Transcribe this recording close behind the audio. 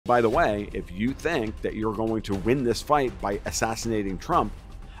by the way, if you think that you're going to win this fight by assassinating Trump,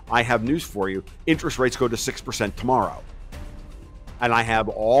 I have news for you. Interest rates go to 6% tomorrow. And I have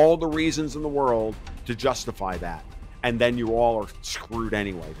all the reasons in the world to justify that. And then you all are screwed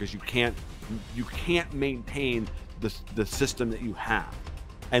anyway, because you can't maintain the system that you have.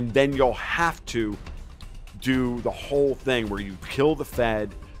 And then you'll have to do the whole thing where you kill the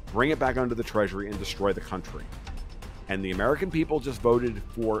Fed, bring it back under the Treasury, and destroy the country. And the American people just voted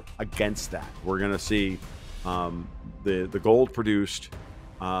against that. We're going to see the gold produced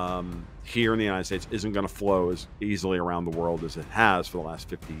here in the United States isn't going to flow as easily around the world as it has for the last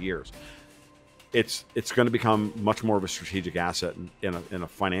 50 years. It's going to become much more of a strategic asset in a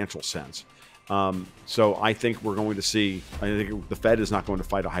financial sense. So I think we're going to see, I think the Fed is not going to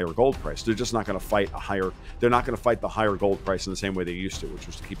fight a higher gold price. They're just not going to fight they're not going to fight the higher gold price in the same way they used to, which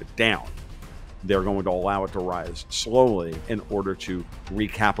was to keep it down. They're going to allow it to rise slowly in order to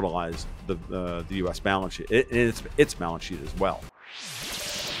recapitalize the U.S. balance sheet, its balance sheet as well.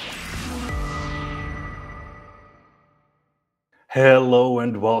 Hello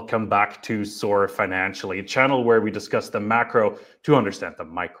and welcome back to Soar Financially, a channel where we discuss the macro to understand the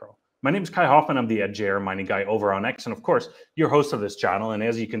micro. My name is Kai Hoffman. I'm the Edge mining guy over on X, and of course, your host of this channel. And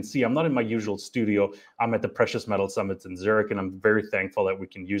as you can see, I'm not in my usual studio. I'm at the Precious Metal Summit in Zurich, and I'm very thankful that we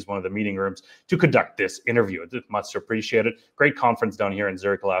can use one of the meeting rooms to conduct this interview. It's much appreciated. Great conference down here in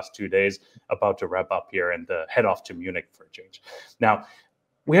Zurich the last 2 days. About to wrap up here and head off to Munich for a change. Now,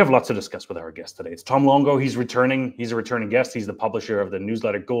 we have lots to discuss with our guest today. It's Tom Luongo. He's returning. He's a returning guest. He's the publisher of the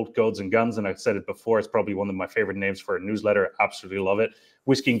newsletter Gold, Codes, and Guns. And I've said it before, it's probably one of my favorite names for a newsletter. Absolutely love it.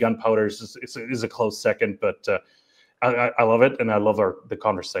 Whiskey and Gunpowder is a close second, but I love it. And I love the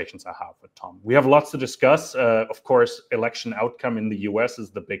conversations I have with Tom. We have lots to discuss. Of course, election outcome in the US is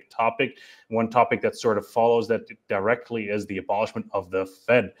the big topic. One topic that sort of follows that directly is the abolishment of the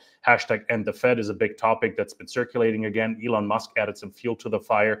Fed. Hashtag End the Fed is a big topic that's been circulating again. Elon Musk added some fuel to the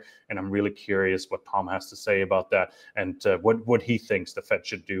fire, and I'm really curious what Tom has to say about that and what he thinks the Fed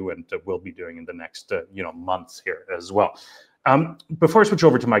should do and will be doing in the next months here as well. Before I switch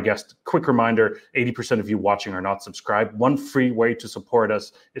over to my guest, quick reminder, 80% of you watching are not subscribed. One free way to support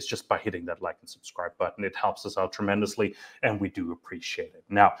us is just by hitting that like and subscribe button. It helps us out tremendously, and we do appreciate it.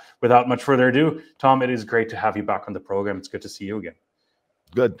 Now, without much further ado, Tom, it is great to have you back on the program. It's good to see you again.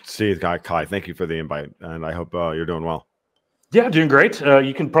 Good to see you, Kai. Thank you for the invite, and I hope you're doing well. Yeah, doing great.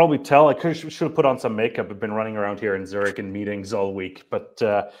 You can probably tell I should have put on some makeup. I've been running around here in Zurich in meetings all week,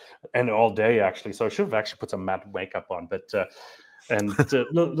 and all day actually. So I should have actually put some matte makeup on.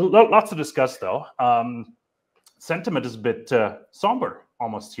 Lots to discuss though. Sentiment is a bit somber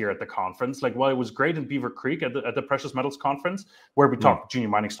almost here at the conference. Like, while it was great in Beaver Creek at the Precious Metals Conference, where we talked junior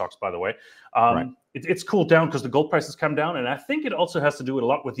mining stocks, by the way, right. It's cooled down because the gold prices come down, and I think it also has to do a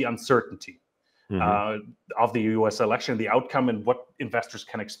lot with the uncertainty. Of the U.S. election, the outcome, and what investors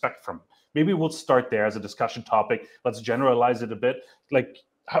can expect from it. Maybe we'll start there as a discussion topic. Let's generalize it a bit. Like,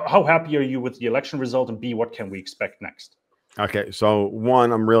 how happy are you with the election result, and B, what can we expect next? Okay, so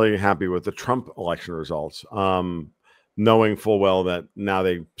one, I'm really happy with the Trump election results, knowing full well that now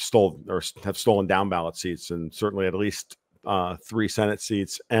they have stolen down ballot seats, and certainly at least 3 Senate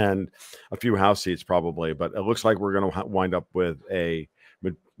seats and a few House seats probably. But it looks like we're going to wind up with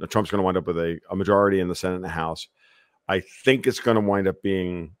Trump's going to wind up with a majority in the Senate and the House. I think it's going to wind up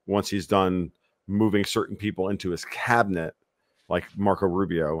being, once he's done moving certain people into his cabinet, like Marco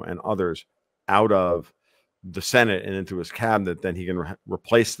Rubio and others, out of the Senate and into his cabinet, then he can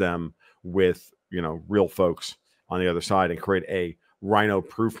replace them with, real folks on the other side and create a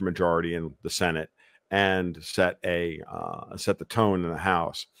rhino-proof majority in the Senate and set the tone in the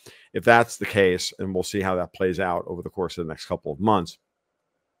House. If that's the case, and we'll see how that plays out over the course of the next couple of months,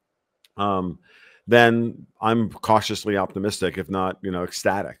 then I'm cautiously optimistic, if not,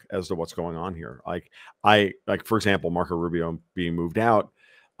 ecstatic as to what's going on here. Like for example, Marco Rubio being moved out,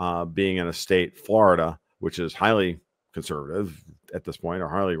 being in a state, Florida, which is highly conservative at this point, or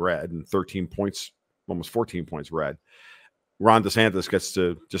highly red, and 13 points, almost 14 points red. Ron DeSantis gets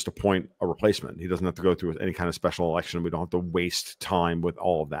to just appoint a replacement. He doesn't have to go through any kind of special election. We don't have to waste time with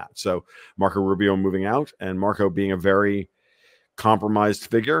all of that. So Marco Rubio moving out, and Marco being a very compromised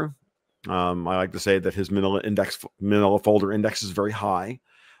figure. I like to say that his Manila folder index is very high.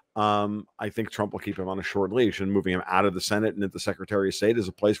 I think Trump will keep him on a short leash, and moving him out of the Senate and into the Secretary of State is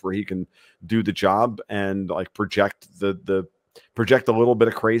a place where he can do the job and project project a little bit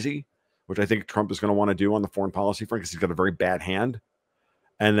of crazy, which I think Trump is going to want to do on the foreign policy front, because he's got a very bad hand,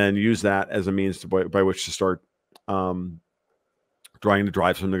 and then use that as a means by which to start trying to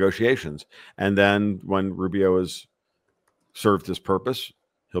drive some negotiations. And then when Rubio has served his purpose,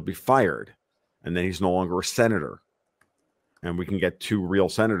 he'll be fired, and then he's no longer a senator. And we can get 2 real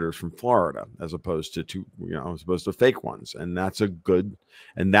senators from Florida as opposed to 2, as opposed to fake ones. And that's a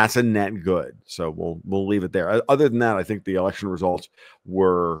net good. So we'll leave it there. Other than that, I think the election results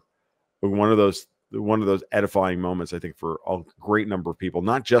were one of those edifying moments, I think, for a great number of people,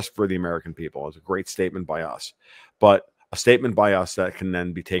 not just for the American people. It was a great statement by us, but a statement by us that can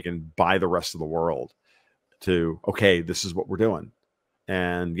then be taken by the rest of the world to, okay, this is what we're doing.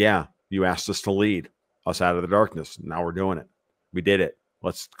 And yeah, you asked us to lead us out of the darkness. Now we're doing it. We did it.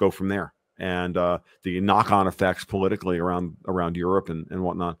 Let's go from there. And the knock-on effects politically around Europe and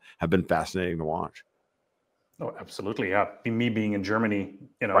whatnot have been fascinating to watch. Oh, absolutely. Yeah. Me being in Germany,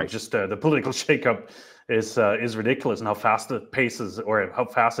 Right. just the political shakeup is ridiculous, and how fast the pace is, or how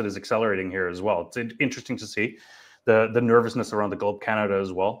fast it is accelerating here as well. It's interesting to see the nervousness around the globe, Canada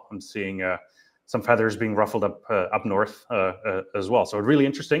as well. I'm seeing some feathers being ruffled up north as well. So really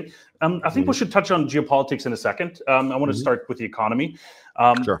interesting. I think we should touch on geopolitics in a second. I want to start with the economy.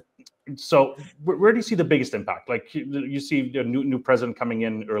 Sure. So where do you see the biggest impact? Like you see the new president coming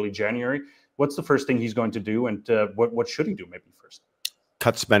in early January. What's the first thing he's going to do, and what should he do maybe first?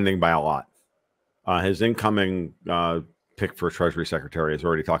 Cut spending by a lot. His incoming pick for Treasury Secretary has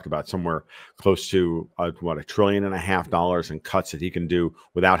already talked about somewhere close to $1.5 trillion in cuts that he can do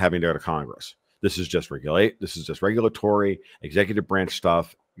without having to go to Congress. This is just regulatory, executive branch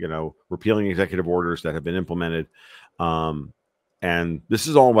stuff, repealing executive orders that have been implemented. And this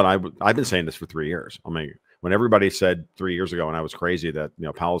is all what I've been saying this for 3 years. I mean, when everybody said 3 years ago, and I was crazy that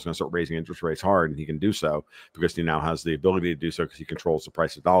Powell's going to start raising interest rates hard, and he can do so because he now has the ability to do so because he controls the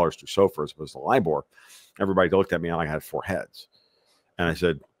price of dollars through SOFR as opposed to LIBOR. Everybody looked at me like I had 4 heads, and I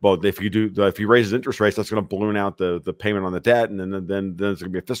said, "Well, if he raises interest rates, that's going to balloon out the payment on the debt, and then it's going to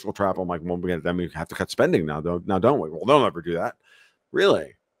be a fiscal trap." I'm like, "Well, then we have to cut spending now, don't we?" Well, they'll never do that,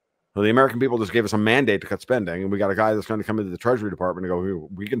 really. Well, the American people just gave us a mandate to cut spending, and we got a guy that's going to come into the Treasury Department and go,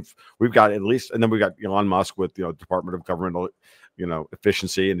 we've got at least, and then we got Elon Musk with Department of Governmental,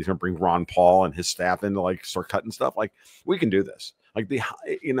 efficiency, and he's going to bring Ron Paul and his staff in to like start cutting stuff. Like, we can do this. Like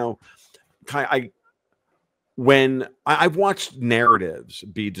I've watched narratives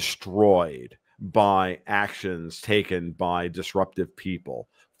be destroyed by actions taken by disruptive people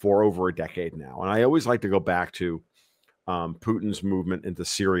for over a decade now, and I always like to go back to Putin's movement into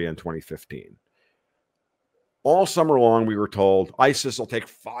Syria in 2015. All summer long, we were told ISIS will take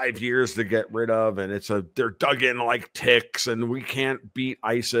 5 years to get rid of, and they're dug in like ticks, and we can't beat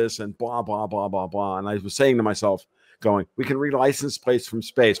ISIS, and blah blah blah blah blah. And I was saying to myself, going, we can relicense plates from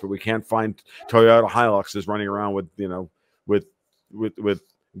space, but we can't find Toyota Hiluxes running around with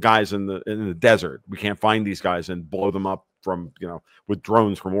guys in the desert. We can't find these guys and blow them up from with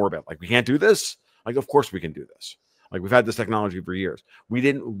drones from orbit. Like, we can't do this. Like, of course we can do this. Like, we've had this technology for years. We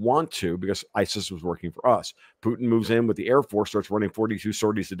didn't want to because ISIS was working for us. Putin moves in with the Air Force, starts running 42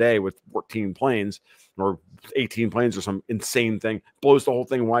 sorties a day with 14 planes or 18 planes or some insane thing, blows the whole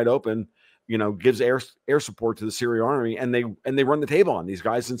thing wide open, gives air support to the Syrian army, and they run the table on these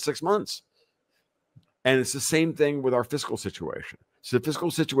guys in 6 months. And it's the same thing with our fiscal situation. So the fiscal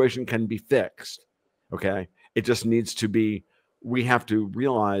situation can be fixed, okay? It just needs to be, we have to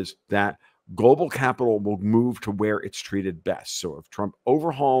realize that global capital will move to where it's treated best. So if Trump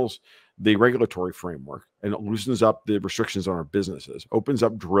overhauls the regulatory framework and it loosens up the restrictions on our businesses, opens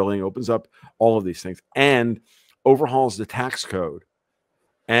up drilling, opens up all of these things, and overhauls the tax code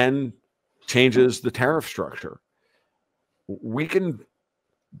and changes the tariff structure, we can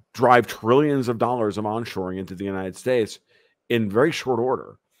drive trillions of dollars of onshoring into the United States in very short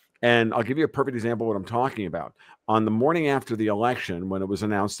order. And I'll give you a perfect example of what I'm talking about. On the morning after the election, when it was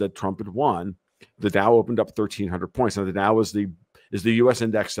announced that Trump had won, the Dow opened up 1,300 points. Now, the Dow is the U.S.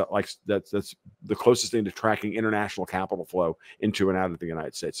 index that's the closest thing to tracking international capital flow into and out of the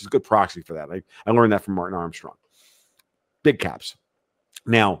United States. It's a good proxy for that. I learned that from Martin Armstrong. Big caps.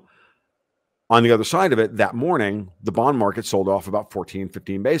 Now, on the other side of it, that morning, the bond market sold off about 14,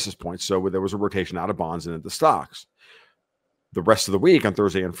 15 basis points. So there was a rotation out of bonds and into stocks. The rest of the week, on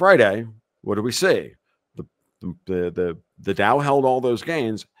Thursday and Friday, what do we see? The Dow held all those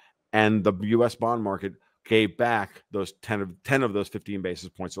gains, and the U.S. bond market gave back those 10 of those 15 basis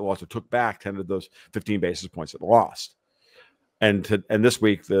points it lost. It took back 10 of those 15 basis points it lost. And this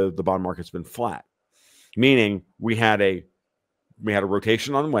week, the bond market's been flat, meaning we had a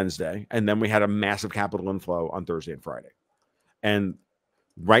rotation on Wednesday, and then we had a massive capital inflow on Thursday and Friday. And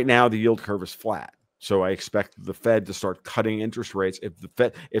right now, the yield curve is flat. So I expect the Fed to start cutting interest rates.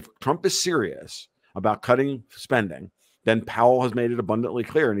 If Trump is serious about cutting spending, then Powell has made it abundantly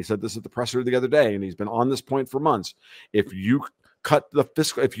clear, and he said this at the presser the other day, and he's been on this point for months. If you cut the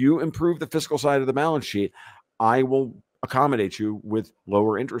fiscal, if you improve the fiscal side of the balance sheet, I will accommodate you with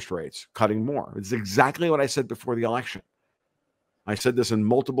lower interest rates, cutting more. It's exactly what I said before the election. I said this in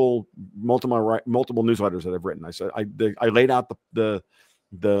multiple newsletters that I've written. I said I laid out the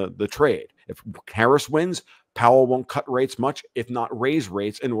trade. If Harris wins, Powell won't cut rates much, if not raise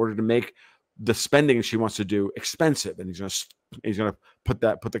rates, in order to make the spending she wants to do expensive, and he's gonna put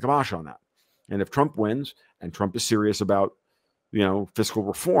the kibosh on that. And if Trump wins, and Trump is serious about fiscal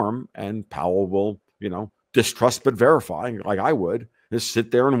reform, and Powell will distrust but verify, like I would, just sit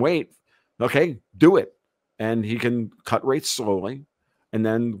there and wait. Okay, do it. And he can cut rates slowly. And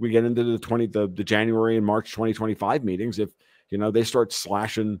then we get into the January and March 2025 meetings. If they start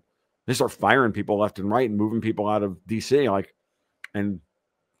firing people left and right and moving people out of DC, and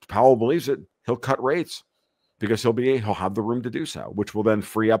Powell believes it, he'll cut rates because he'll have the room to do so, which will then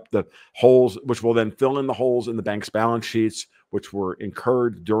free up the holes, which will then fill in the holes in the bank's balance sheets, which were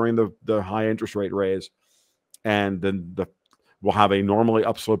incurred during the high interest rate raise. And then we'll have a normally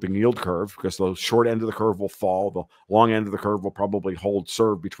upsloping yield curve, because the short end of the curve will fall. The long end of the curve will probably hold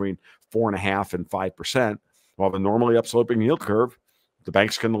serve between 4.5% and 5%. While the normally upsloping yield curve, the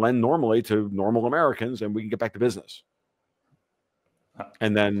banks can lend normally to normal Americans, and we can get back to business.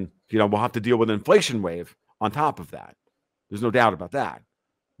 And then, we'll have to deal with an inflation wave on top of that. There's no doubt about that,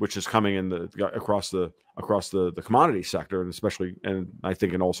 which is coming across the commodity sector, and especially, and I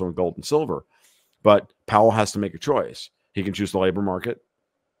think, and also in gold and silver. But Powell has to make a choice. He can choose the labor market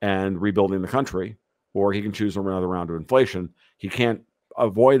and rebuilding the country, or he can choose another round of inflation. He can't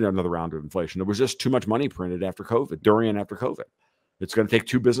avoid another round of inflation. There was just too much money printed after COVID, during and after COVID. It's going to take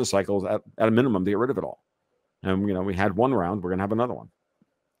 2 business cycles at a minimum to get rid of it all. And, we had one round, we're going to have another one.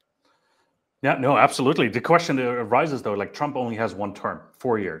 Yeah, no, absolutely. The question arises, though, Trump only has 1 term,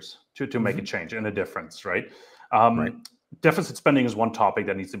 4 years to make a change and a difference, right? Right. Deficit spending is one topic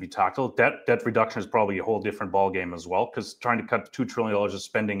that needs to be tackled. Debt reduction is probably a whole different ballgame as well, because trying to cut $2 trillion of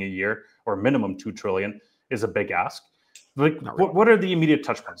spending a year, or minimum $2 trillion, is a big ask. Really. What are the immediate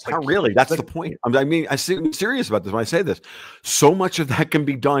touch points? Not really. That's the point. I'm serious about this when I say this. So much of that can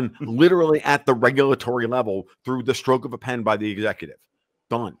be done literally at the regulatory level through the stroke of a pen by the executive.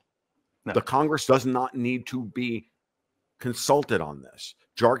 Done. No. The Congress does not need to be consulted on this.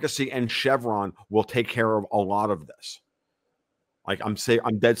 Jargosy and Chevron will take care of a lot of this. I'm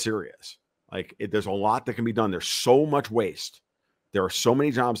dead serious. There's a lot that can be done. There's so much waste. There are so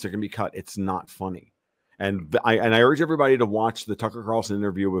many jobs that can be cut. It's not funny. And I urge everybody to watch the Tucker Carlson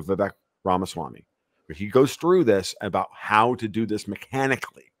interview with Vivek Ramaswamy, where he goes through this about how to do this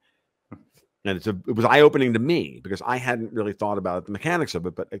mechanically. And it was eye-opening to me, because I hadn't really thought about the mechanics of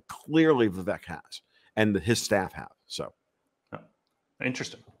it, but clearly Vivek has, and his staff have. So,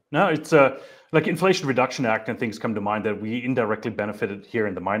 interesting. No, it's Inflation Reduction Act and things come to mind that we indirectly benefited here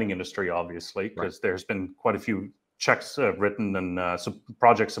in the mining industry, obviously, because there's been quite a few checks written and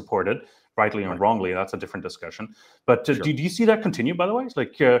projects supported, rightly and wrongly. That's a different discussion. But do you see that continue, by the way?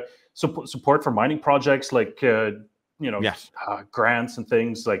 Support for mining projects, yes. Grants and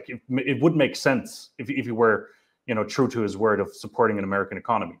things. It would make sense if he were, true to his word of supporting an American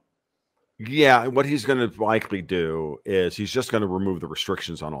economy. Yeah, what he's going to likely do is he's just going to remove the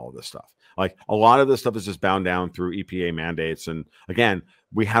restrictions on all of this stuff. A lot of this stuff is just bound down through EPA mandates. And again,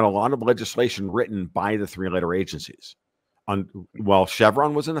 we had a lot of legislation written by the 3-letter agencies. While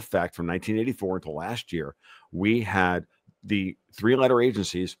Chevron was in effect from 1984 until last year, we had the 3-letter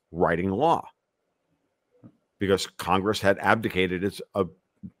agencies writing law, because Congress had abdicated its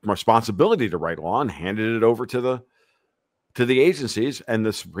responsibility to write law and handed it over to the agencies, and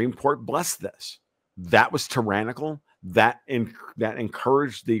the Supreme Court blessed this. That was tyrannical. That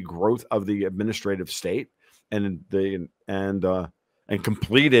encouraged the growth of the administrative state, and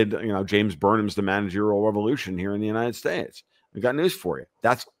completed, James Burnham's The Managerial Revolution here in the United States. I got news for you.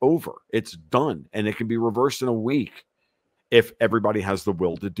 That's over. It's done, and it can be reversed in a week if everybody has the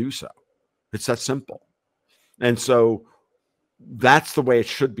will to do so. It's that simple. And so that's the way it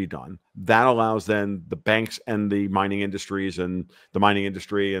should be done. That allows then the banks and the mining industries and the mining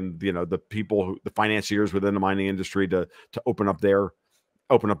industry and the people the financiers within the mining industry to open up their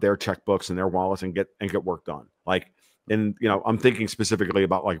checkbooks and their wallets and get work done. And I'm thinking specifically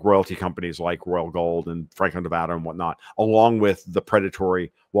about royalty companies like Royal Gold and Franklin Nevada and whatnot, along with the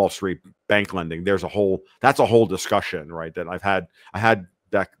predatory Wall Street bank lending. That's a whole discussion, right? That I had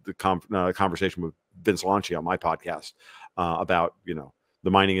the conversation with Vince Lanci on my podcast about the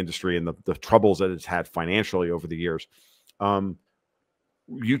mining industry and the troubles that it's had financially over the years.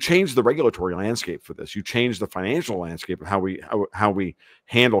 You change the regulatory landscape for this. You change the financial landscape of how we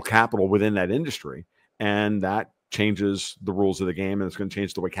handle capital within that industry, and that changes the rules of the game, and it's going to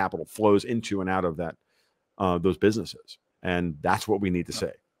change the way capital flows into and out of that those businesses. And that's what we need to see.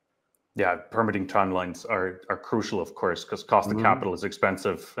 Yeah, permitting timelines are crucial, of course, because cost of capital is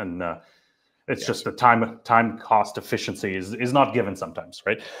expensive, and it's just the time cost efficiency is not given sometimes,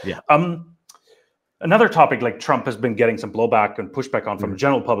 right? Yeah. Another topic like Trump has been getting some blowback and pushback on from the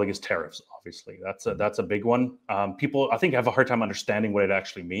general public is tariffs. Obviously, that's a big one. People, I think, have a hard time understanding what it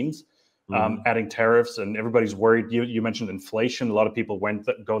actually means. Adding tariffs, and everybody's worried. You mentioned inflation. A lot of people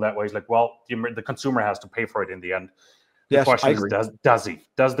go that way. It's like, well, the consumer has to pay for it in the end. The question is,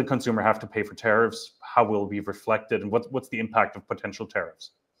 does the consumer have to pay for tariffs? How will it be reflected, and what's the impact of potential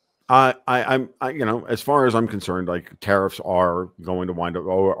tariffs? I'm as far as I'm concerned, like tariffs are going to wind up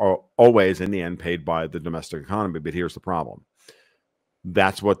always in the end paid by the domestic economy. But here's the problem: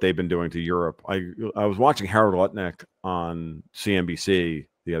 that's what they've been doing to Europe. I was watching Harold Lutnick on CNBC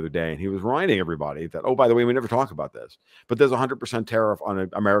the other day, and he was reminding everybody that, oh, by the way, we never talk about this, but there's 100% tariff on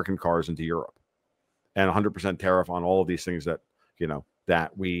American cars into Europe, and 100% tariff on all of these things that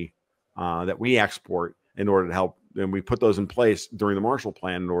that we export in order to help. And we put those in place during the Marshall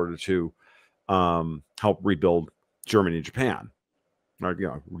Plan in order to help rebuild Germany and Japan, or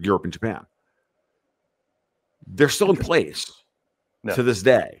Europe and Japan. They're still in place to this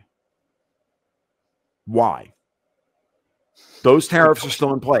day. Why? Those tariffs are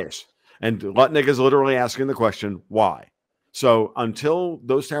still in place, and Lutnick is literally asking the question, why? So until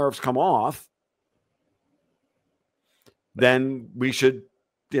those tariffs come off, then we should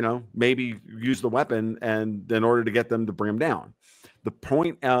maybe use the weapon and in order to get them to bring them down. The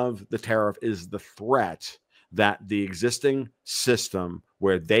point of the tariff is the threat that the existing system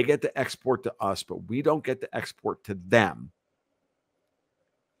where they get to export to us, but we don't get to export to them,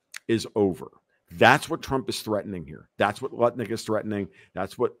 is over. That's what Trump is threatening here. That's what Lutnick is threatening.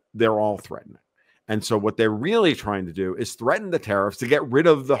 That's what they're all threatening. And so what they're really trying to do is threaten the tariffs to get rid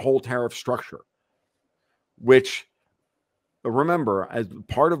of the whole tariff structure, which, remember, as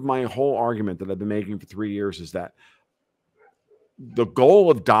part of my whole argument that I've been making for 3 years, is that the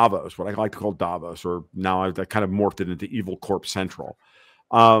goal of Davos, what I like to call Davos, or now I've kind of morphed it into Evil Corp Central,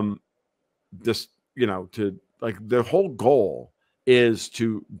 the whole goal is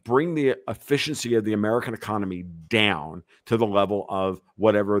to bring the efficiency of the American economy down to the level of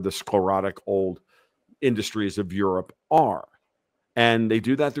whatever the sclerotic old industries of Europe are. And they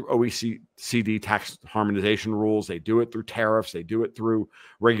do that through OECD tax harmonization rules. They do it through tariffs. They do it through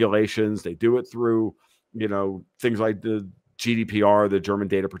regulations. They do it through, things like the GDPR, the German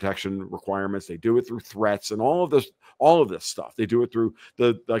data protection requirements. They do it through threats and all of this stuff. They do it through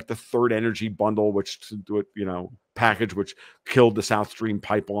the third energy bundle, package, which killed the South Stream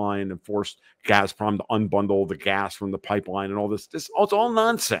pipeline and forced Gazprom to unbundle the gas from the pipeline and all this. It's all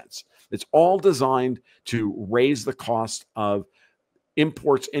nonsense. It's all designed to raise the cost of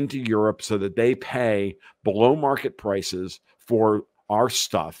imports into Europe so that they pay below market prices for our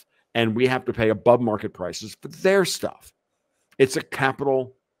stuff, and we have to pay above market prices for their stuff. It's a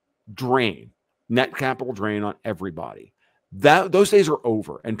capital drain, net capital drain on everybody. Those days are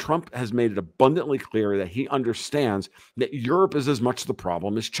over, and Trump has made it abundantly clear that he understands that Europe is as much the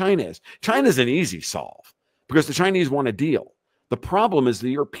problem as China is. China's an easy solve because the Chinese want a deal. The problem is the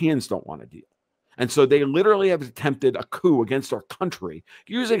Europeans don't want a deal. And so they literally have attempted a coup against our country,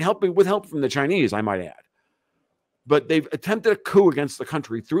 using help from the Chinese, I might add. But they've attempted a coup against the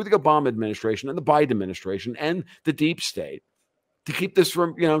country through the Obama administration and the Biden administration and the deep state to keep this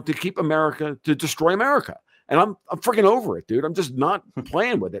from, to keep America, to destroy America. And I'm freaking over it, dude. I'm just not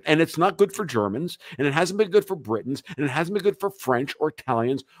playing with it. And it's not good for Germans, and it hasn't been good for Britons, and it hasn't been good for French or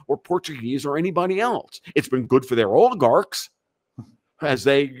Italians or Portuguese or anybody else. It's been good for their oligarchs as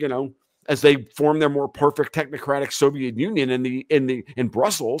they form their more perfect technocratic Soviet Union in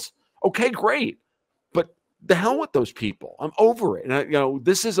Brussels. Okay, great. But the hell with those people. I'm over it. And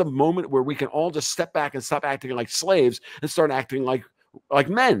this is a moment where we can all just step back and stop acting like slaves and start acting like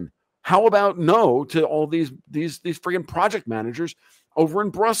men. How about no to all these friggin' project managers over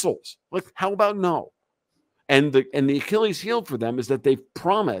in Brussels? How about no? And the Achilles heel for them is that they've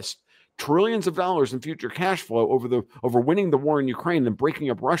promised trillions of dollars in future cash flow over winning the war in Ukraine and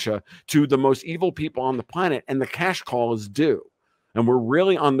breaking up Russia to the most evil people on the planet, and the cash call is due. And we're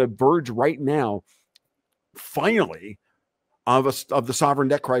really on the verge right now, finally, of the sovereign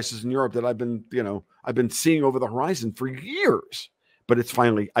debt crisis in Europe that I've been seeing over the horizon for years. But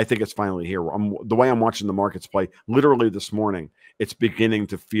I think it's finally here. The way I'm watching the markets play, literally this morning, it's beginning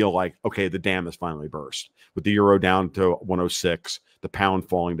to feel like, okay, the dam has finally burst. With the euro down to 106, the pound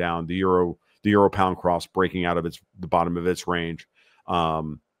falling down, the euro pound cross breaking out of the bottom of its range,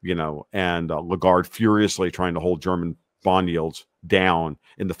 and Lagarde furiously trying to hold German bond yields down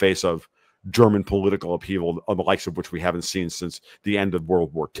in the face of German political upheaval, of the likes of which we haven't seen since the end of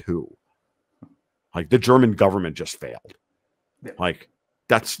World War II. Like, the German government just failed. Yeah. Like,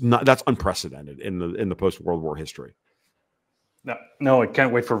 that's unprecedented in the post-World War history. No, I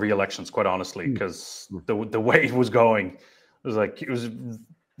can't wait for re-elections, quite honestly, because the way it was going, it was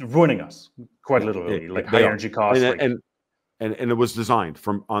ruining us, quite literally. High energy costs, and it was designed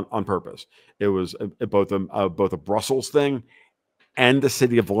on purpose. It was both a Brussels thing and the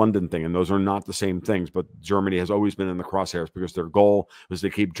City of London thing, and those are not the same things. But Germany has always been in the crosshairs because their goal was to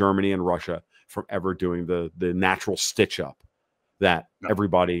keep Germany and Russia from ever doing the natural stitch up that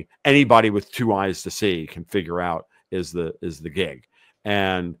anybody with two eyes to see can figure out is the gig.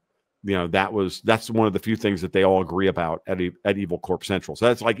 And that's one of the few things that they all agree about at Evil Corp Central. So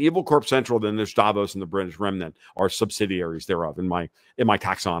that's like Evil Corp Central, then there's Davos and the British Remnant are subsidiaries thereof in my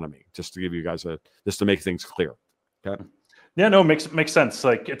taxonomy, just to give you guys just to make things clear. Okay. Yeah, no, makes sense.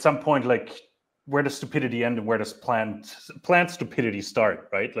 Like, at some point, like, where does stupidity end and where does planned stupidity start,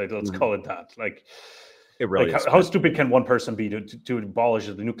 right? Like, let's call it that. Like, it really is. How stupid can one person be to abolish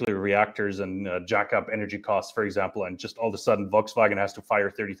the nuclear reactors and jack up energy costs, for example, and just all of a sudden Volkswagen has to fire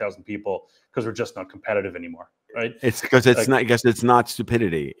 30,000 people because we're just not competitive anymore, right? It's because it's not. I guess it's not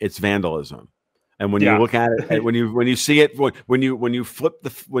stupidity; it's vandalism. And when you look at it, when you see it, when you flip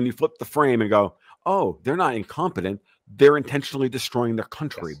the frame and go, oh, they're not incompetent. They're intentionally destroying their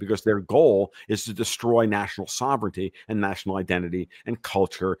country because their goal is to destroy national sovereignty and national identity and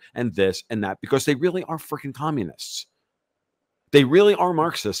culture and this and that, because they really are freaking communists. They really are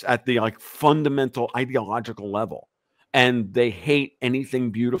Marxists at the fundamental ideological level, and they hate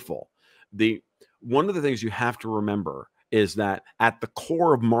anything beautiful. One of the things you have to remember is that at the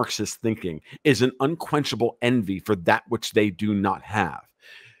core of Marxist thinking is an unquenchable envy for that which they do not have.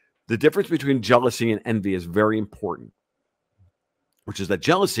 The difference between jealousy and envy is very important, which is that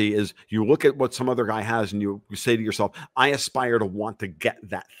jealousy is you look at what some other guy has and you say to yourself, I aspire to want to get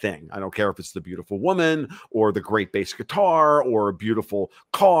that thing. I don't care if it's the beautiful woman or the great bass guitar or a beautiful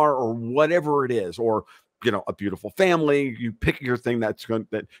car or whatever it is, or a beautiful family. You pick your thing that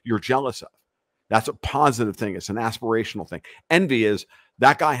you're jealous of. That's a positive thing. It's an aspirational thing. Envy is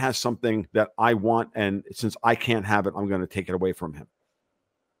that guy has something that I want, and since I can't have it, I'm going to take it away from him.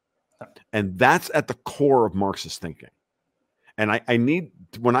 And that's at the core of Marxist thinking. And I need,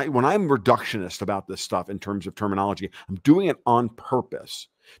 when I'm reductionist about this stuff in terms of terminology, I'm doing it on purpose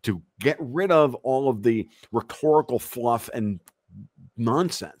to get rid of all of the rhetorical fluff and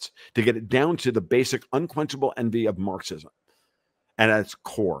nonsense, to get it down to the basic unquenchable envy of Marxism. And at its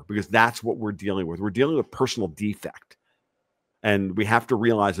core, because that's what we're dealing with. We're dealing with personal defect. And we have to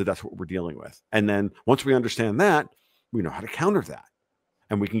realize that that's what we're dealing with. And then once we understand that, we know how to counter that.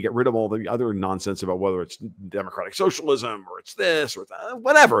 And we can get rid of all the other nonsense about whether it's democratic socialism or it's this or that,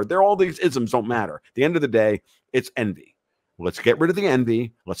 whatever. All these isms don't matter. At the end of the day, it's envy. Let's get rid of the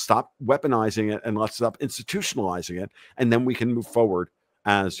envy. Let's stop weaponizing it and let's stop institutionalizing it. And then we can move forward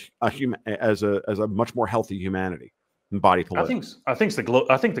as a much more healthy humanity and body politic. I think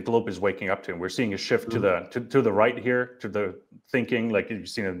the globe is waking up to, and we're seeing a shift to the right here, to the thinking like you've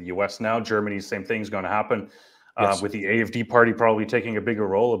seen in the US now. Germany, same thing's going to happen. With the AfD party probably taking a bigger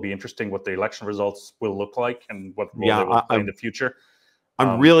role. It'll be interesting what the election results will look like and what role they will play in the future.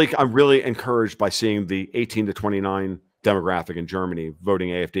 I'm really encouraged by seeing the 18 to 29 demographic in Germany voting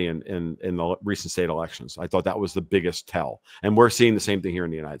AfD in the recent state elections. I thought that was the biggest tell, and we're seeing the same thing here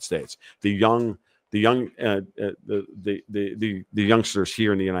in the United States. The youngsters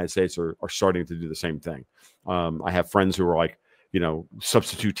here in the United States are starting to do the same thing. I have friends who are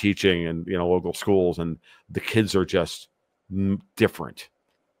substitute teaching and local schools, and the kids are just different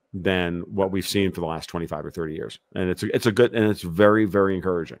than what we've seen for the last 25 or 30 years. And it's very, very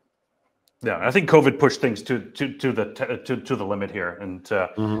encouraging. Yeah, I think COVID pushed things to the limit here, and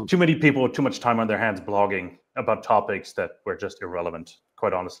too many people with too much time on their hands blogging about topics that were just irrelevant.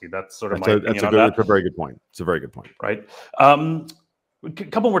 Quite honestly, that's sort of my opinion on that. It's a very good point. It's a very good point. Right. A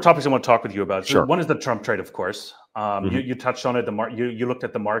couple more topics I want to talk with you about. Sure. One is the Trump trade, of course. You touched on it. You looked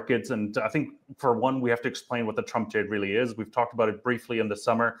at the markets, and I think for one, we have to explain what the Trump trade really is. We've talked about it briefly in the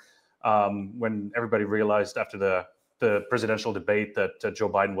summer when everybody realized after the presidential debate that Joe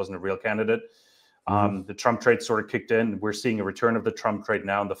Biden wasn't a real candidate. The Trump trade sort of kicked in. We're seeing a return of the Trump trade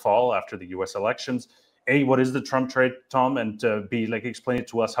now in the fall after the U.S. elections. A, what is the Trump trade, Tom? And B, explain it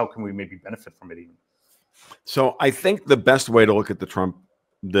to us. How can we maybe benefit from it even? So I think the best way to look at the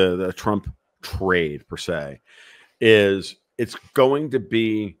Trump trade per se is it's going to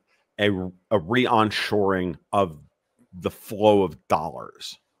be a re-onshoring of the flow of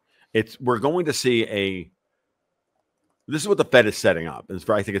dollars. we're going to see this is what the Fed is setting up. And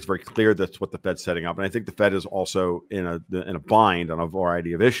I think it's very clear that's what the Fed's setting up. And I think the Fed is also in a bind on a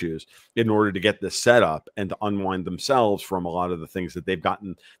variety of issues in order to get this set up and to unwind themselves from a lot of the things that they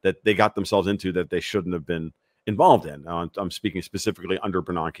got themselves into that they shouldn't have been involved in. I'm speaking specifically under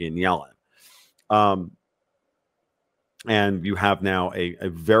Bernanke and Yellen. And you have now a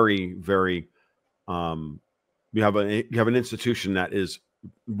very, very, you have an institution that is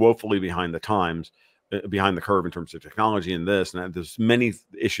woefully behind the times, behind the curve in terms of technology and this, and that. There's many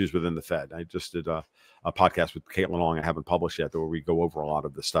issues within the Fed. I just did a podcast with Caitlin Long. I haven't published yet, where we go over a lot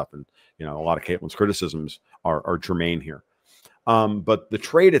of this stuff, and a lot of Caitlin's criticisms are germane here. But the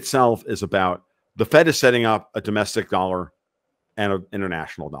trade itself is about the Fed is setting up a domestic dollar and an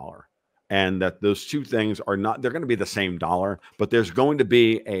international dollar, and that those two things are not, they're going to be the same dollar, but there's going to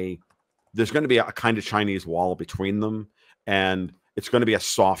be a kind of Chinese wall between them, and it's going to be a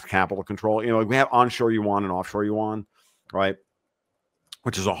soft capital control. We have onshore yuan and offshore yuan, right?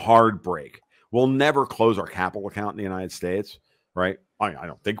 Which is a hard break. We'll never close our capital account in the United States, right? I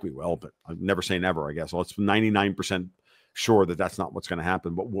don't think we will, but I never say never, I guess. Well, it's 99% sure that that's not what's going to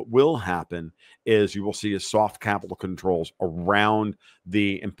happen. But what will happen is you will see soft capital controls around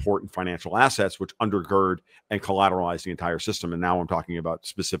the important financial assets, which undergird and collateralize the entire system. And now I'm talking about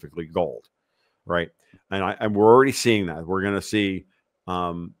specifically gold, right? And we're already seeing that. We're going to see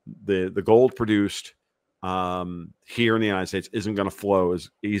the gold produced here in the United States isn't going to flow as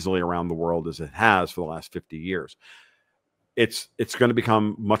easily around the world as it has for the last 50 years. It's going to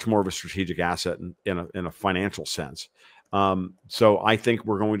become much more of a strategic asset in a financial sense. So I think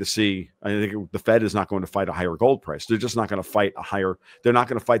we're going to see, I think the Fed is not going to fight a higher gold price. They're just not going to fight they're not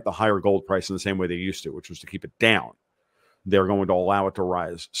going to fight the higher gold price in the same way they used to, which was to keep it down. They're going to allow it to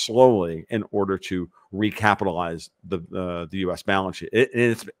rise slowly in order to recapitalize the U.S. balance sheet,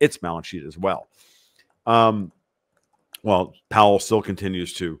 its balance sheet as well. Well, Powell still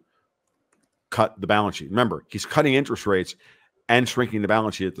continues to cut the balance sheet. Remember, he's cutting interest rates and shrinking the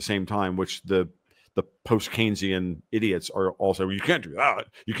balance sheet at the same time, which the post-Keynesian idiots are also, you can't do that.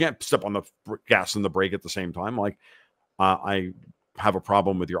 You can't step on the gas and the brake at the same time. Like, I have a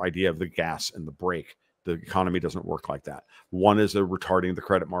problem with your idea of the gas and the brake. The economy doesn't work like that. One is retarding the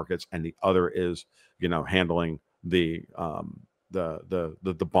credit markets, and the other is, handling the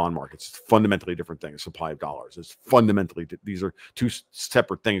bond markets. It's fundamentally different things. Supply of dollars is fundamentally, these are two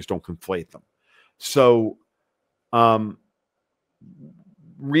separate things. Don't conflate them. So,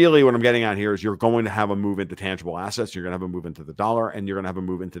 really what I'm getting at here is you're going to have a move into tangible assets. You're going to have a move into the dollar, and you're going to have a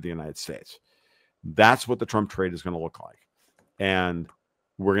move into the United States. That's what the Trump trade is going to look like. And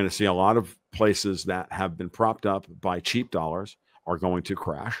we're going to see a lot of places that have been propped up by cheap dollars are going to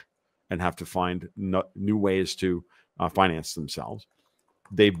crash and have to find new ways to finance themselves.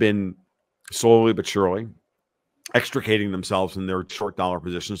 They've been slowly but surely extricating themselves in their short dollar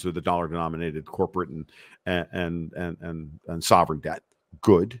positions through the dollar-denominated corporate and sovereign debt.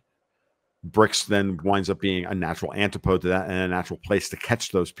 Good. BRICS then winds up being a natural antipode to that and a natural place to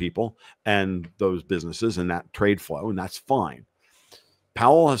catch those people and those businesses and that trade flow, and that's fine.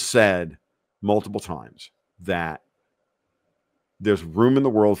 Powell has said multiple times that there's room in the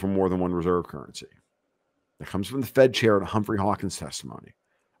world for more than one reserve currency. That comes from the Fed chair at Humphrey Hawkins' testimony.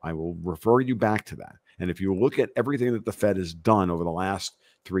 I will refer you back to that. And if you look at everything that the Fed has done over the last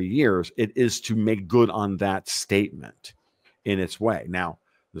 3 years, it is to make good on that statement in its way. Now,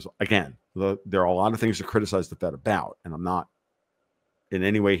 there are a lot of things to criticize the Fed about, and I'm not in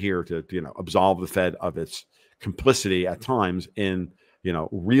any way here to absolve the Fed of its complicity at times in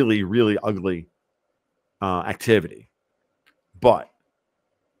really, really ugly activity. But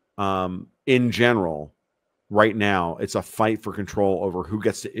in general, right now, it's a fight for control over who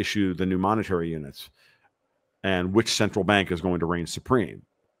gets to issue the new monetary units and which central bank is going to reign supreme.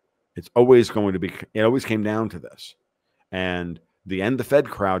 It always came down to this. And the Fed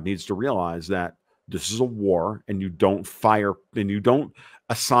crowd needs to realize that this is a war, and you don't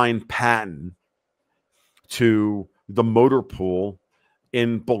assign Patton to the motor pool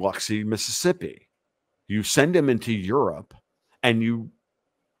in Biloxi, Mississippi. You send him into Europe, and you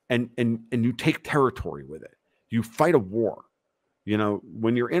take territory with it. You fight a war.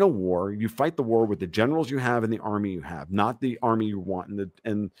 When you're in a war, you fight the war with the generals you have and the army you have, not the army you want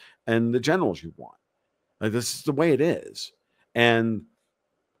and the generals you want. Like, this is the way it is. And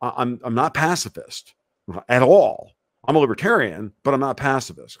I'm not pacifist at all. I'm a libertarian, but I'm not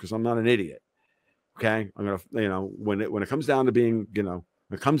pacifist because I'm not an idiot. Okay, I'm gonna, when it comes down to being,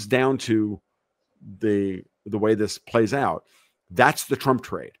 it comes down to the way this plays out. That's the Trump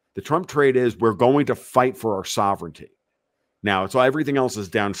trade. The Trump trade is we're going to fight for our sovereignty. Now, so everything else is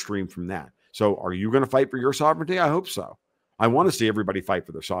downstream from that. So are you going to fight for your sovereignty? I hope so. I want to see everybody fight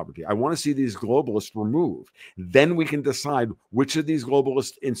for their sovereignty. I want to see these globalists removed. Then we can decide which of these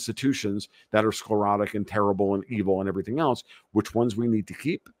globalist institutions that are sclerotic and terrible and evil and everything else, which ones we need to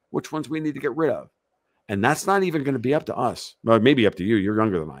keep, which ones we need to get rid of. And that's not even going to be up to us. Well, it may be up to you. You're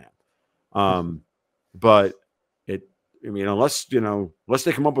younger than I am. But I mean, unless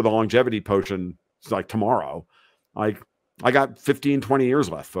they come up with a longevity potion like tomorrow, I got 15, 20 years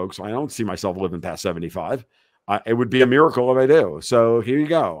left, folks. I don't see myself living past 75. It would be a miracle if I do. So here you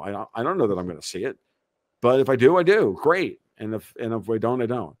go. I don't know that I'm going to see it, but if I do, I do. Great. And if I don't, I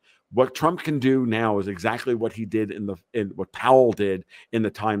don't. What Trump can do now is exactly what he did in what Powell did in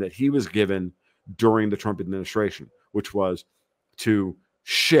the time that he was given during the Trump administration, which was to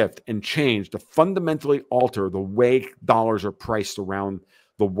shift and change, to fundamentally alter the way dollars are priced around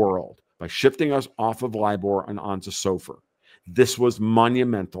the world by shifting us off of LIBOR and onto SOFR. This was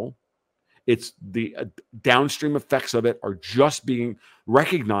monumental. It's the downstream effects of it are just being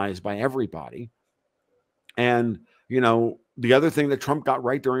recognized by everybody. And, the other thing that Trump got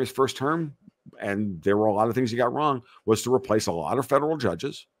right during his first term, and there were a lot of things he got wrong, was to replace a lot of federal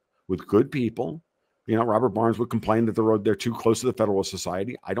judges with good people. Robert Barnes would complain that they're too close to the Federalist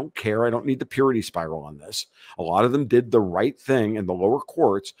Society. I don't care. I don't need the purity spiral on this. A lot of them did the right thing in the lower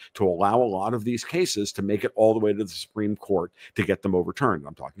courts to allow a lot of these cases to make it all the way to the Supreme Court to get them overturned.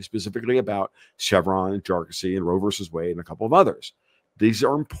 I'm talking specifically about Chevron and Jarkissi and Roe versus Wade and a couple of others. These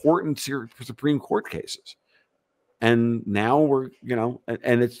are important Supreme Court cases. And now we're,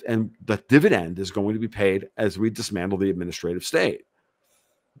 and the dividend is going to be paid as we dismantle the administrative state.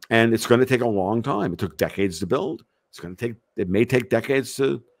 And it's going to take a long time. It took decades to build. It may take decades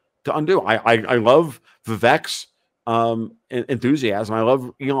to undo. I love Vivek's enthusiasm. I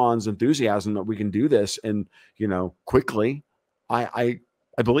love Elon's enthusiasm that we can do this and, quickly. I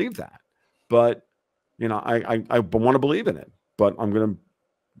believe that, but, I want to believe in it, but I'm going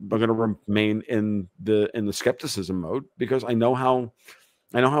to remain in the skepticism mode because I know how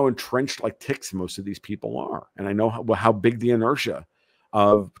entrenched like ticks most of these people are. And I know how big the inertia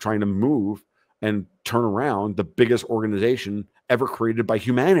of trying to move and turn around the biggest organization ever created by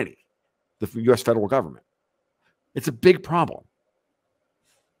humanity, the U.S. federal government. It's a big problem.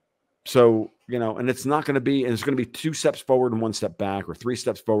 So, and it's not going to be, and it's going to be 2 steps forward and 1 step back, or 3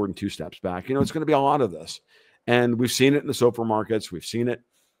 steps forward and 2 steps back. It's going to be a lot of this. And we've seen it in the SOFR markets. We've seen it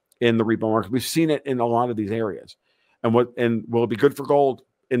in the repo market. We've seen it in a lot of these areas. And will it be good for gold?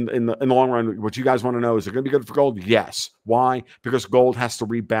 In the long run, what you guys want to know, is it going to be good for gold? Yes. Why? Because gold has to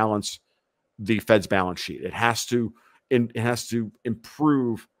rebalance the Fed's balance sheet. It has to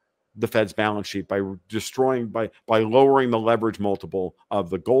improve the Fed's balance sheet by lowering the leverage multiple of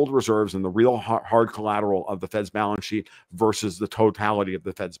the gold reserves and the real hard collateral of the Fed's balance sheet versus the totality of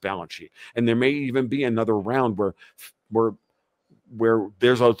the Fed's balance sheet. And there may even be another round where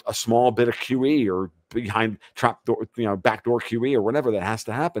there's a small bit of QE or behind trapdoor, backdoor QE or whatever that has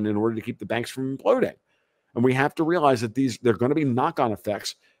to happen in order to keep the banks from imploding. And we have to realize that they're going to be knock-on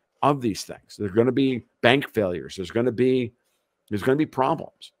effects of these things. There's going to be bank failures. There's going to be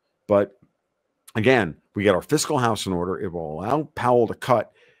problems. But again, we get our fiscal house in order. It will allow Powell to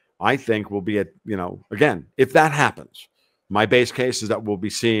cut. I think we'll be at, again, if that happens, my base case is that we'll be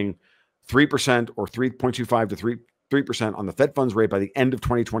seeing 3% or 3.25 to 3% on the Fed funds rate by the end of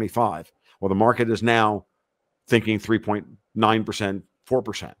 2025. Well, the market is now thinking 3.9%,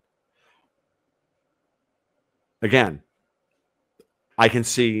 4%. Again, I can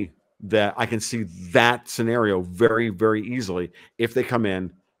see that scenario very, very easily if they come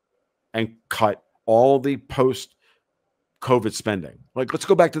in and cut all the post-COVID spending. Like, let's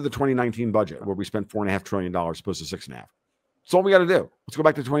go back to the 2019 budget where we spent $4.5 trillion opposed to $6.5. That's all we got to do. Let's go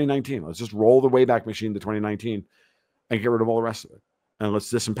back to 2019. Let's just roll the Wayback Machine to 2019 and get rid of all the rest of it. And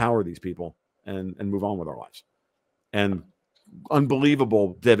let's disempower these people and move on with our lives. And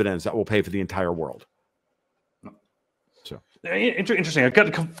unbelievable dividends that will pay for the entire world. So interesting. I've got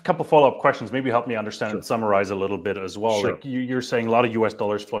a couple follow-up questions. Maybe help me understand and summarize a little bit as well. Sure. Like you're saying a lot of US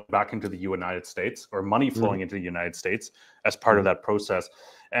dollars flowing back into the United States, or money flowing into the United States as part of that process.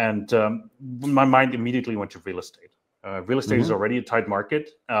 And my mind immediately went to real estate. Real estate is already a tight market.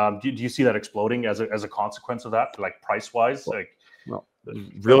 Do you see that exploding as a consequence of that, like price-wise?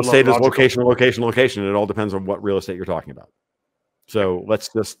 Real estate is location, location, location. It all depends on what real estate you're talking about. So let's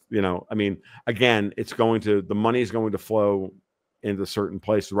just, again, the money is going to flow into certain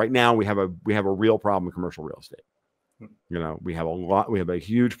places. Right now, we have a real problem in commercial real estate. We have a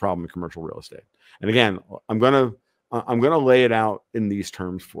huge problem in commercial real estate. And again, I'm gonna lay it out in these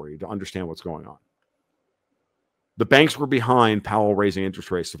terms for you to understand what's going on. The banks were behind Powell raising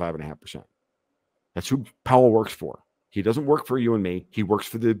interest rates to 5.5%. That's who Powell works for. He doesn't work for you and me. He works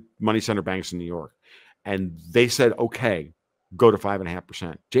for the money center banks in New York. And they said, okay, go to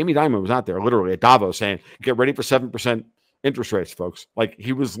 5.5%. Jamie Dimon was out there literally at Davos saying, get ready for 7% interest rates, folks. Like,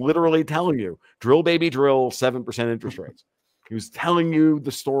 he was literally telling you, drill, baby, drill, 7% interest rates. He was telling you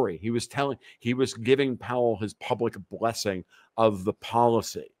the story. He was giving Powell his public blessing of the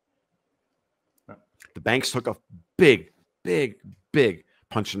policy. The banks took a big, big, big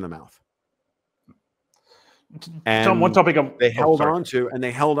punch in the mouth. And Tom, one topic he held on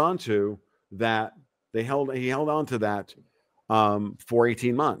to that for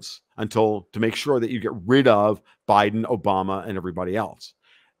 18 months to make sure that you get rid of Biden, Obama, and everybody else.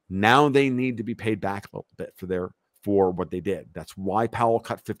 Now they need to be paid back a little bit for what they did. That's why Powell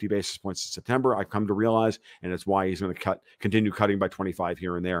cut 50 basis points in September, I've come to realize, and it's why he's going to continue cutting by 25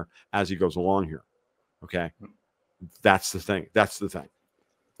 here and there as he goes along here. Okay. That's the thing.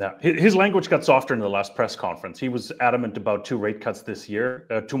 Yeah, his language got softer in the last press conference. He was adamant about 2 rate cuts this year,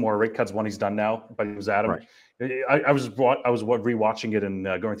 2 more rate cuts. One he's done now, but he was adamant. Right. I was rewatching it and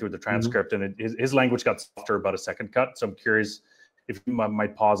going through the transcript, and his language got softer about a second cut. So I'm curious if he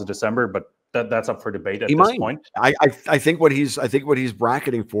might pause in December, but that's up for debate at this point. I think what he's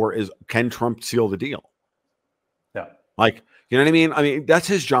bracketing for is, can Trump seal the deal? Yeah, like, you know what I mean? I mean, that's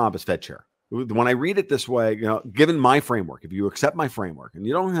his job as Fed chair. When I read it this way, given my framework, if you accept my framework, and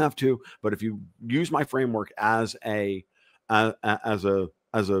you don't have to, but if you use my framework as a framework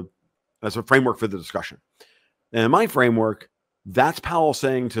for the discussion, and in my framework, that's Powell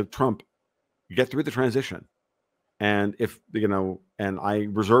saying to Trump, get through the transition. And and I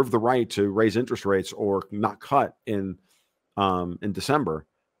reserve the right to raise interest rates or not cut in December,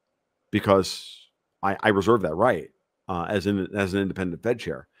 because I reserve that right as an independent Fed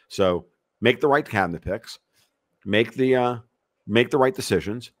chair. So make the right cabinet picks, make the right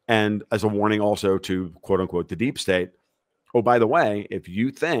decisions, and as a warning also to quote unquote the deep state. Oh, by the way, if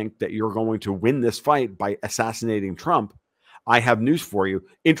you think that you're going to win this fight by assassinating Trump, I have news for you.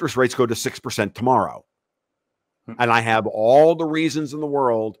 Interest rates go to 6% tomorrow. And I have all the reasons in the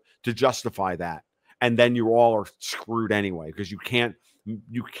world to justify that. And then you all are screwed anyway, because you can't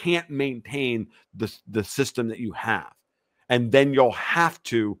maintain the system that you have. And then you'll have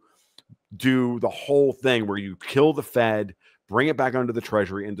to do the whole thing where you kill the Fed, bring it back under the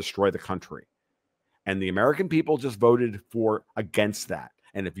Treasury, and destroy the country. And the American people just voted against that.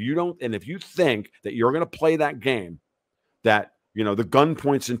 And if you think that you're going to play that game, that the gun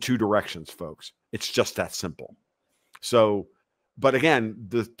points in 2 directions, folks. It's just that simple. So, but again,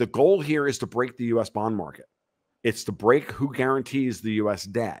 the goal here is to break the U.S. bond market. It's to break who guarantees the U.S.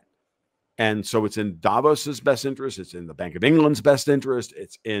 debt. And so it's in Davos's best interest. It's in the Bank of England's best interest.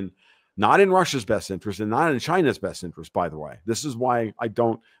 It's not in Russia's best interest, and not in China's best interest, by the way. This is why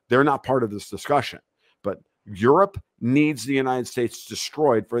they're not part of this discussion. But Europe needs the United States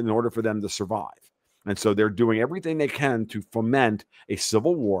destroyed in order for them to survive. And so they're doing everything they can to foment a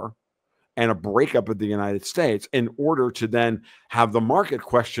civil war and a breakup of the United States in order to then have the market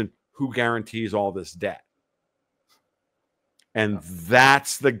question who guarantees all this debt. And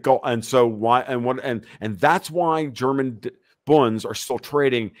that's the goal. And so that's why German bonds are still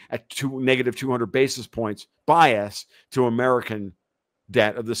trading at negative 200 basis points bias to American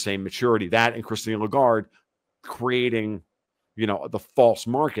debt of the same maturity. That and Christine Lagarde creating, the false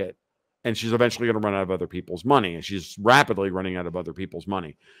market. And she's eventually going to run out of other people's money. And she's rapidly running out of other people's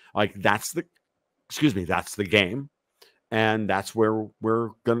money. Like, that's the game. And that's where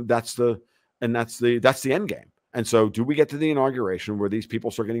that's the end game. And so do we get to the inauguration where these people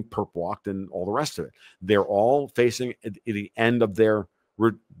start getting perp walked and all the rest of it? They're all facing the end of their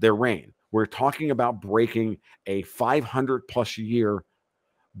reign. We're talking about breaking a 500+ year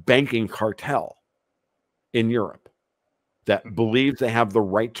banking cartel in Europe that believes they have the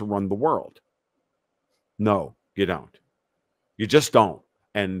right to run the world. No, you don't. You just don't.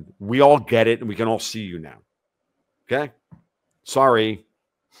 And we all get it, and we can all see you now. Okay? Sorry.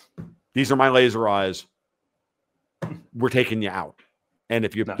 These are my laser eyes. We're taking you out. And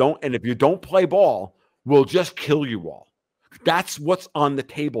if you don't play ball, we'll just kill you all. That's what's on the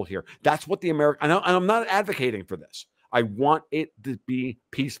table here. That's what I'm not advocating for this. I want it to be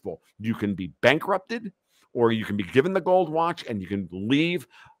peaceful. You can be bankrupted, or you can be given the gold watch and you can leave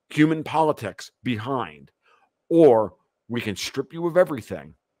human politics behind, or we can strip you of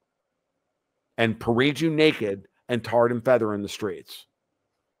everything and parade you naked and tarred and feather in the streets.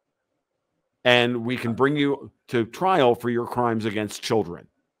 And we can bring you to trial for your crimes against children.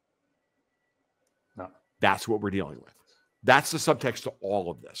 No. That's what we're dealing with. That's the subtext to all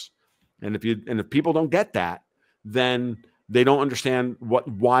of this. And if people don't get that, then they don't understand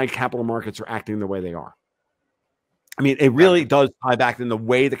why capital markets are acting the way they are. I mean, it really does tie back in the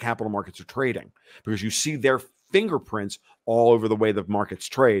way the capital markets are trading, because you see their fingerprints all over the way the markets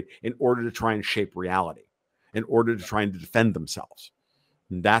trade in order to try and shape reality, in order to try and defend themselves.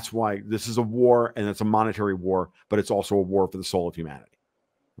 And that's why this is a war, and it's a monetary war, but it's also a war for the soul of humanity.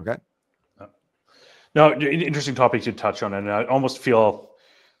 Okay? No, interesting topic to touch on, and I almost feel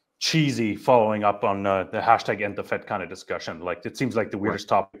cheesy following up on the hashtag end the Fed kind of discussion. Like, it seems like the weirdest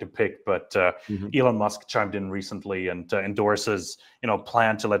topic to pick, but Elon Musk chimed in recently and endorses,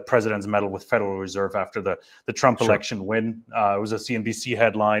 plan to let presidents meddle with Federal Reserve after the Trump election win. It was a CNBC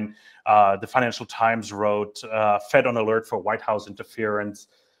headline. The Financial Times wrote, Fed on alert for White House interference.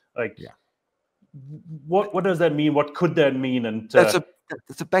 Like, what does that mean? What could that mean? And that's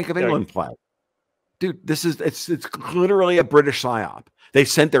a Bank of England flag. Dude, it's literally a British psyop. They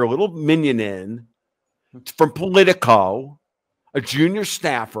sent their little minion in from Politico, a junior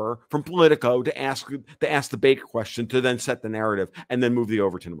staffer from Politico, to ask the Baker question, to then set the narrative and then move the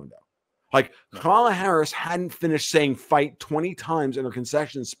Overton window. Like, Kamala Harris hadn't finished saying fight 20 times in her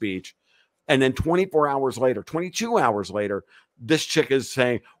concession speech, and then 22 hours later, this chick is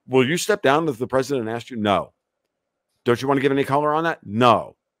saying, will you step down if the president asked you? No. Don't you want to give any color on that?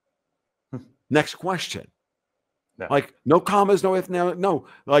 No. Next question. No. Like, no commas, no if, no.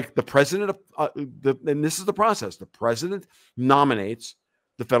 Like, the president, and this is the process. The president nominates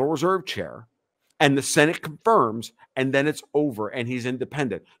the Federal Reserve chair, and the Senate confirms, and then it's over, and he's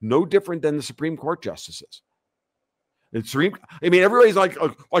independent. No different than the Supreme Court justices. Everybody's like,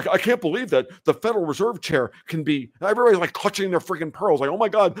 I can't believe that the Federal Reserve chair can be, everybody's like clutching their freaking pearls. Like, oh my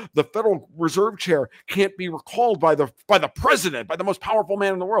God, the Federal Reserve chair can't be recalled by the president, by the most powerful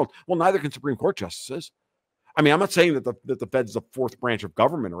man in the world. Well, neither can Supreme Court justices. I mean, I'm not saying that the Fed's the fourth branch of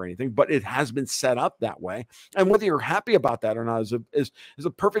government or anything, but it has been set up that way. And whether you're happy about that or not is a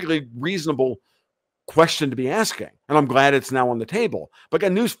perfectly reasonable question to be asking. And I'm glad it's now on the table. But I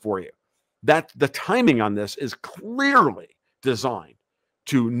got news for you. That the timing on this is clearly designed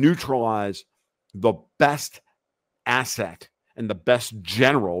to neutralize the best asset and the best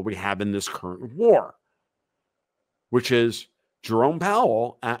general we have in this current war, which is Jerome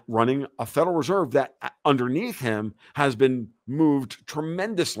Powell running a Federal Reserve that underneath him has been moved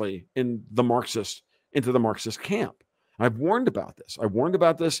tremendously into the Marxist camp. I've warned about this. I warned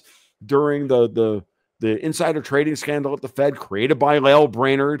about this during the insider trading scandal at the Fed, created by Lael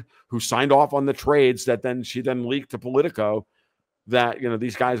Brainerd, who signed off on the trades that she then leaked to Politico that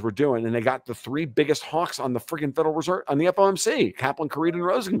these guys were doing, and they got the three biggest hawks on the freaking Federal Reserve, on the FOMC, Kaplan, Caride, and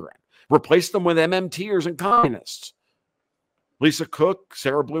Rosengren, replaced them with MMTers and communists. Lisa Cook,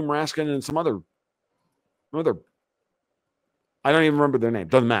 Sarah Bloom Raskin, and some other, I don't even remember their name.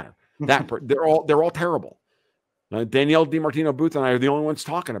 Doesn't matter. They're all terrible. Danielle DiMartino Booth and I are the only ones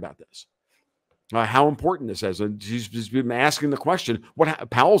talking about this. How important this is. And she's been asking the question,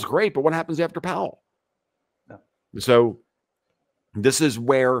 Powell's great, but what happens after Powell? Yeah. So this is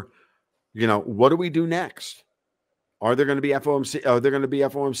where, what do we do next? Are there going to be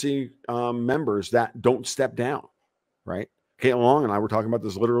FOMC members that don't step down, right? Caitlin Long and I were talking about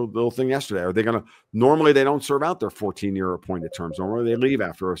this little thing yesterday. Are they going to, normally they don't serve out their 14-year appointed terms. Normally they leave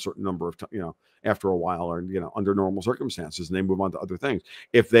after a certain number of, after a while, or, under normal circumstances, and they move on to other things.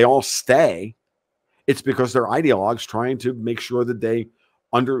 If they all stay, it's because they're ideologues trying to make sure that they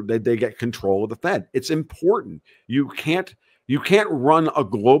get control of the Fed. It's important. You can't run a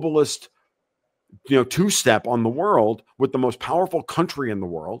globalist, two-step on the world with the most powerful country in the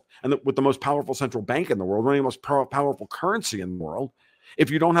world and with the most powerful central bank in the world, running the most powerful currency in the world, if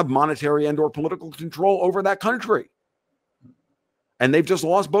you don't have monetary and or political control over that country. And they've just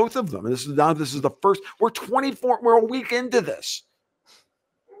lost both of them. And this is the first, we're a week into this.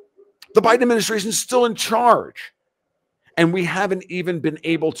 The Biden administration is still in charge. And we haven't even been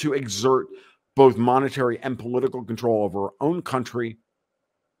able to exert both monetary and political control over our own country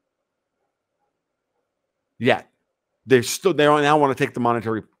yet. They now want to take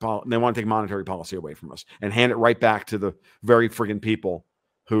monetary policy away from us and hand it right back to the very friggin' people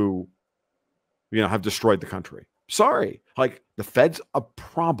who, have destroyed the country. Sorry, like, the Fed's a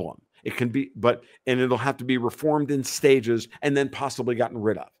problem. It can be, and it'll have to be reformed in stages and then possibly gotten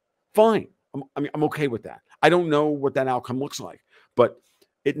rid of. Fine. I'm okay with that. I don't know what that outcome looks like, but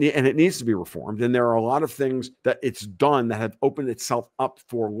it needs to be reformed. And there are a lot of things that it's done that have opened itself up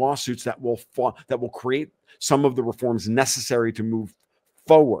for lawsuits that will create some of the reforms necessary to move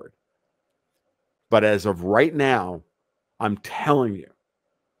forward. But as of right now, I'm telling you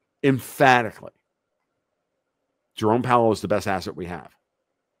emphatically, Jerome Powell is the best asset we have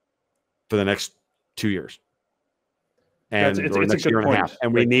for the next 2 years. and it's or a next good year and a point. half,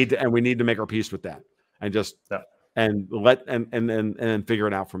 and we need to make our peace with that, and just and then figure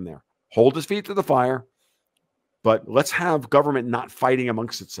it out from there. Hold his feet to the fire, but let's have government not fighting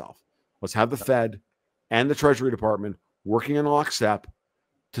amongst itself. Let's have the Fed and the Treasury Department working in lockstep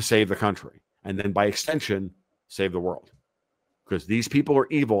to save the country, and then by extension, save the world. Because these people are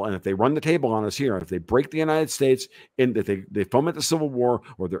evil, and if they run the table on us here, if they break the United States, in that they foment the Civil War,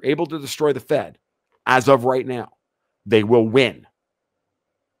 or they're able to destroy the Fed, as of right now, they will win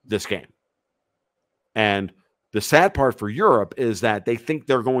this game. And the sad part for Europe is that they think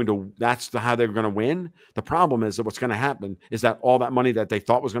they're going to, how they're going to win. The problem is that what's going to happen is that all that money that they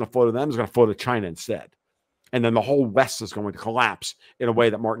thought was going to flow to them is going to flow to China instead. And then the whole West is going to collapse in a way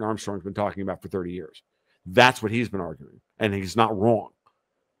that Martin Armstrong's been talking about for 30 years. That's what he's been arguing. And he's not wrong.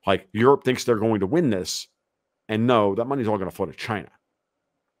 Like, Europe thinks they're going to win this. And no, that money's all going to flow to China.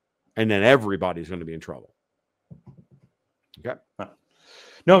 And then everybody's going to be in trouble. Okay.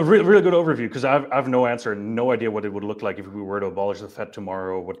 No, really good overview, because I have no answer, no idea what it would look like if we were to abolish the Fed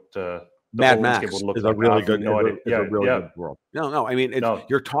tomorrow. What the Mad Max would look is like. a really good, no idea. is a really good world. No. I mean,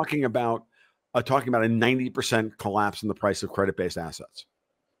 you're talking about a 90% collapse in the price of credit-based assets.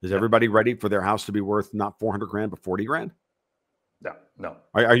 Is everybody ready for their house to be worth not 400 grand but 40 grand? No.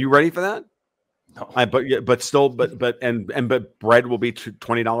 Are you ready for that? No. But bread will be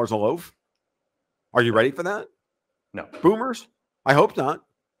 $20 a loaf. Are you ready for that? No. Boomers? I hope not.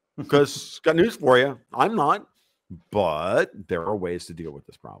 Because got news for you. I'm not. But there are ways to deal with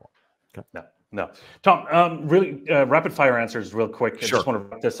this problem. Okay. No. Tom, really rapid fire answers real quick. I just want to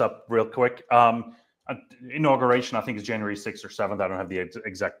wrap this up real quick. Inauguration, I think, is January 6th or 7th. I don't have the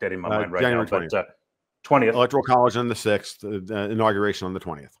exact date in my mind right January now. 20th. But 20th. Electoral College on the 6th. Inauguration on the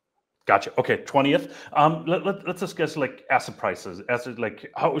 20th. Gotcha. Okay, 20th. Let's discuss like asset prices.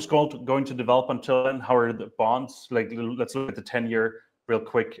 How is gold going to develop until then? How are the bonds? Let's look at the 10-year real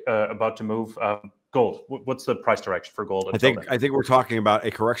quick. About to move. Gold. What's the price direction for gold? I think we're talking about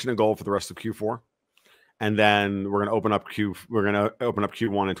a correction in gold for the rest of Q4, and then we're going to open up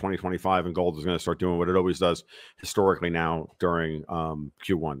Q1 in 2025, and gold is going to start doing what it always does historically now during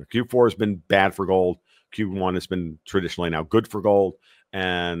Q1. Q4 has been bad for gold. Q1 has been traditionally now good for gold.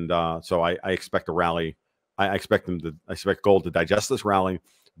 And so I expect a rally. I expect gold to digest this rally.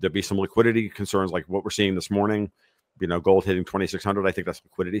 There'll be some liquidity concerns like what we're seeing this morning. Gold hitting 2,600. I think that's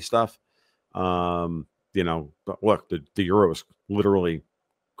liquidity stuff. But look, the euro is literally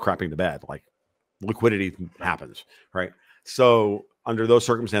crapping the bed. Like, liquidity happens, right? So under those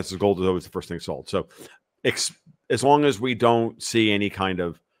circumstances, gold is always the first thing sold. So as long as we don't see any kind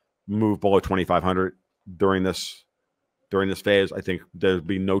of move below 2,500 during this phase, I think there'll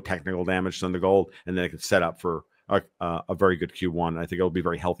be no technical damage on the gold, and then it could set up for a very good Q1. I think it'll be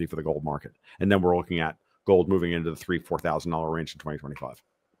very healthy for the gold market. And then we're looking at gold moving into the $3,000-$4,000 range in 2025.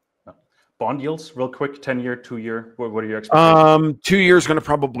 Bond yields, real quick, 10-year, 2-year. What are your expectations? 2 years going to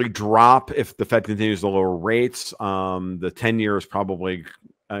probably drop if the Fed continues to lower rates. The 10-year is probably,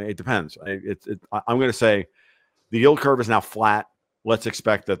 it depends. I'm going to say the yield curve is now flat. Let's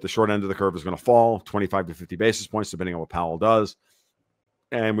expect that the short end of the curve is going to fall 25 to 50 basis points, depending on what Powell does.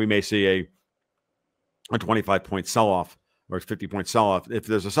 And we may see a 25-point sell-off or a 50-point sell-off. If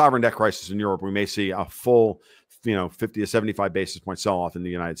there's a sovereign debt crisis in Europe, we may see a full 50 to 75 basis point sell-off in the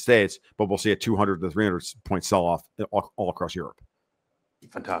United States, but we'll see a 200 to 300-point sell-off all across Europe.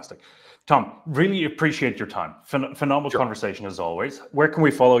 Fantastic. Tom, really appreciate your time. Phenomenal conversation as always. Where can we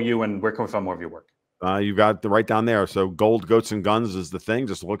follow you, and where can we find more of your work? You've got the right down there. So Gold, Goats, and Guns is the thing.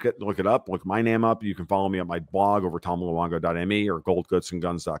 Just look it up. Look my name up. You can follow me on my blog over tomluongo.me or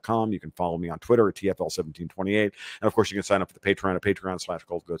goldgoatsandguns.com. You can follow me on Twitter at TFL1728. And of course, you can sign up for the Patreon at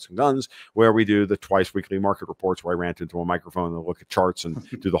patreon.com/goldgoatsandguns, where we do the twice weekly market reports where I rant into a microphone and look at charts and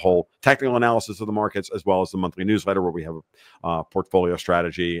do the whole technical analysis of the markets, as well as the monthly newsletter where we have a portfolio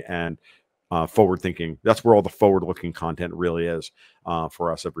strategy and forward thinking. That's where all the forward looking content really is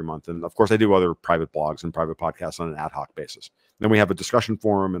for us every month. And of course, I do other private blogs and private podcasts on an ad hoc basis. Then we have a discussion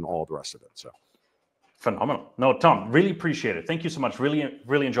forum and all the rest of it. So phenomenal. No, Tom, really appreciate it. Thank you so much.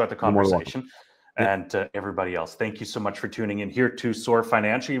 Really enjoyed the conversation. And everybody else, thank you so much for tuning in here to Soar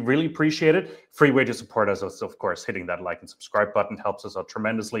Financially. Really appreciate it. Free way to support us is, of course, hitting that like and subscribe button helps us out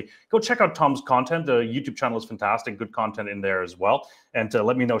tremendously. Go check out Tom's content. The YouTube channel is fantastic. Good content in there as well. And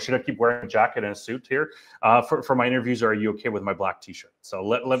let me know, should I keep wearing a jacket and a suit here for my interviews, or are you okay with my black t-shirt? So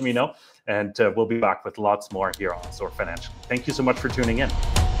let me know, and we'll be back with lots more here on Soar Financially. Thank you so much for tuning in.